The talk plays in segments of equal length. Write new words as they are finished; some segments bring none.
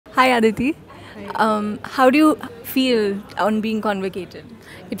Hi Aditi. How do you feel on being convocated?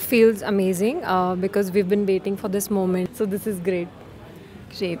 It feels amazing because we've been waiting for this moment. So this is great.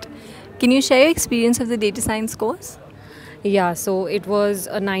 Great. Can you share your experience of the data science course? Yeah, so it was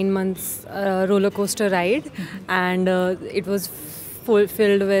a 9 months roller coaster ride, and it was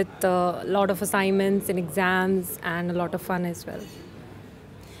filled with a lot of assignments and exams and a lot of fun as well.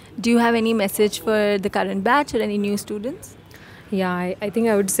 Do you have any message for the current batch or any new students? Yeah, I think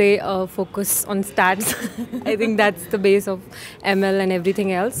I would say focus on stats. I think that's the base of ML and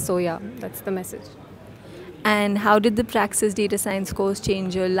everything else. So yeah, that's the message. And how did the Praxis data science course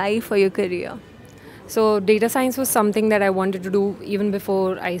change your life or your career? So data science was something that I wanted to do even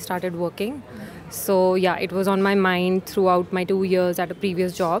before I started working. So yeah, it was on my mind throughout my 2 years at a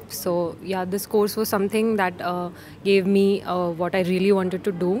previous job. So yeah, this course was something that gave me what I really wanted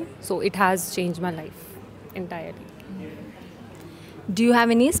to do. So it has changed my life entirely. Do you have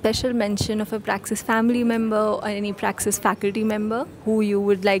any special mention of a Praxis family member or any Praxis faculty member who you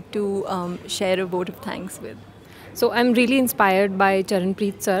would like to share a vote of thanks with? So I'm really inspired by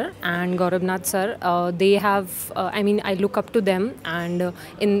Charanpreet sir and Gaurabnath sir. They have, I look up to them, and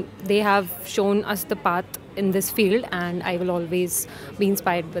they have shown us the path in this field, and I will always be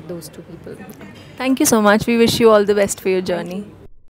inspired with those two people. Thank you so much. We wish you all the best for your journey.